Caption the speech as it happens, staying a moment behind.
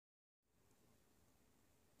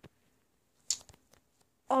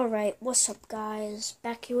Alright, what's up guys?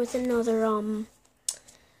 Back here with another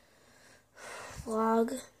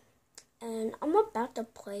vlog, and I'm about to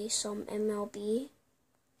play some MLB.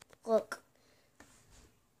 Look,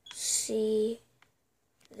 see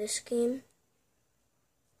this game?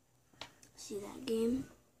 See that game?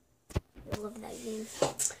 I love that game.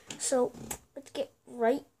 So, let's get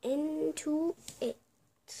right into it.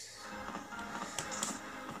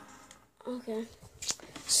 Okay,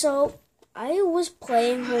 so I was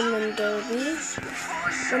playing Home Run Derby.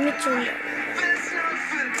 Let me turn that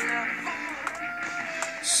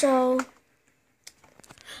on. So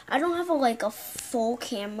I don't have a full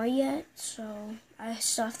camera yet, so I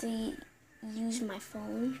still have to use my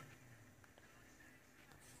phone.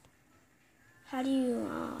 How do you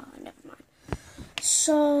never mind.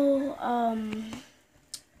 So I'm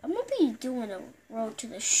gonna be doing a road to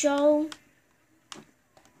the show.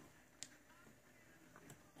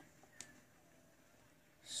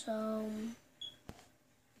 So,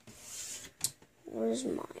 where's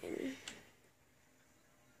mine?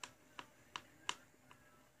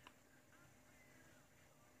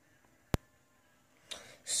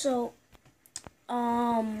 So,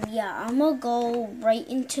 yeah, I'm gonna go right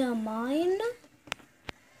into mine.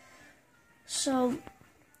 So,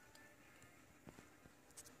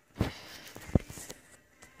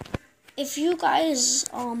 if you guys,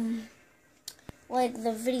 like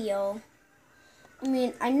the video, I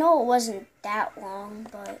mean, I know it wasn't that long,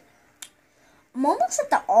 but I'm almost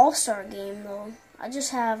at the All-Star game, though. I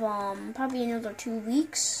just have, probably another 2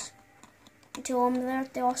 weeks until I'm there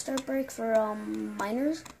at the All-Star break for,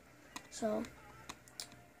 minors. So,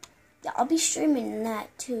 yeah, I'll be streaming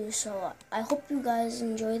that, too. So, I hope you guys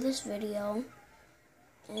enjoy this video.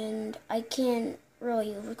 And I can't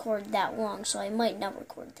really record that long, so I might not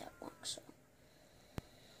record that long. So,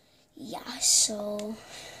 yeah, so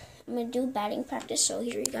I'm going to do batting practice, so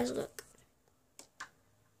here you guys look.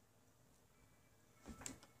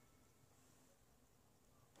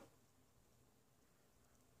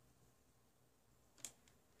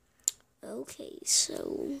 Okay,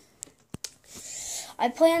 so I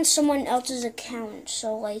play on someone else's account,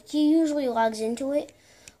 so he usually logs into it,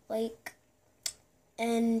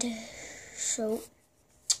 and so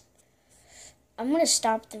I'm going to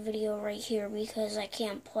stop the video right here because I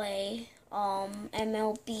can't play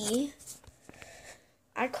MLB.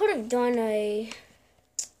 I could have done a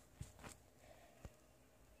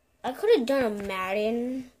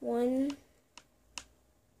Madden one.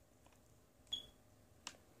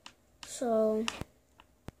 So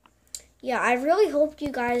yeah, I really hope you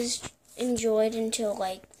guys enjoyed until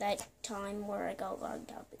that time where I got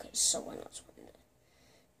logged out because someone else wanted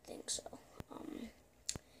to think so.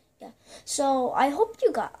 Yeah. So I hope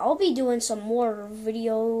I'll be doing some more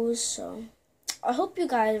videos, so I hope you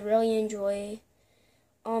guys really enjoy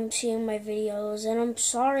seeing my videos, and I'm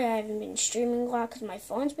sorry I haven't been streaming a lot because my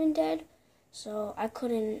phone's been dead, so I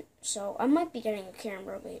might be getting a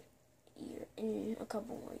camera in a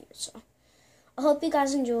couple more years. So I hope you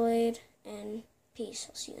guys enjoyed, and peace.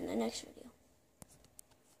 I'll see you in the next video.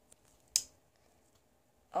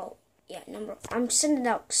 Oh yeah, I'm sending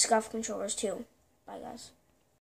out scuff controllers too. Bye guys.